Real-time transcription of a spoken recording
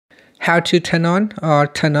how to turn on or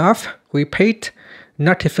turn off repeat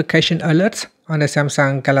notification alerts on the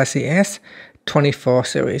Samsung Galaxy S24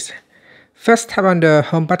 series. First, tap on the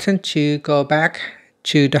home button to go back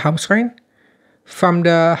to the home screen. From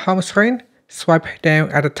the home screen, swipe down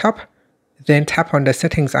at the top, then tap on the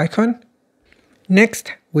settings icon.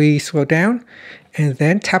 Next, we scroll down and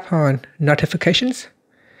then tap on notifications.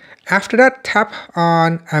 After that, tap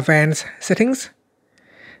on advanced settings.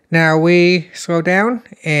 Now we scroll down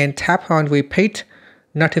and tap on repeat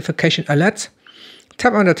notification alerts.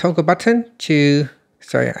 Tap on the toggle button to,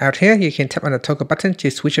 out here, you can tap on the toggle button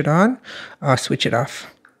to switch it on or switch it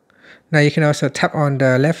off. Now you can also tap on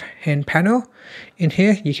the left hand panel. In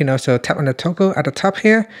here, you can also tap on the toggle at the top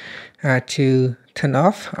here to turn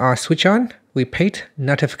off or switch on repeat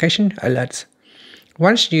notification alerts.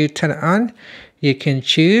 Once you turn it on, you can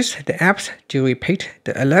choose the apps to repeat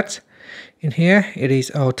the alerts. In here, it is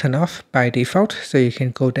all turned off by default, so you can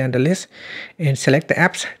go down the list and select the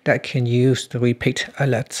apps that can use the repeat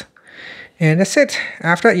alerts. And that's it.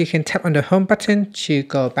 After that, you can tap on the home button to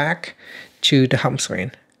go back to the home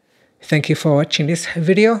screen. Thank you for watching this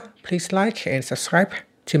video. Please like and subscribe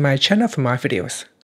to my channel for more videos.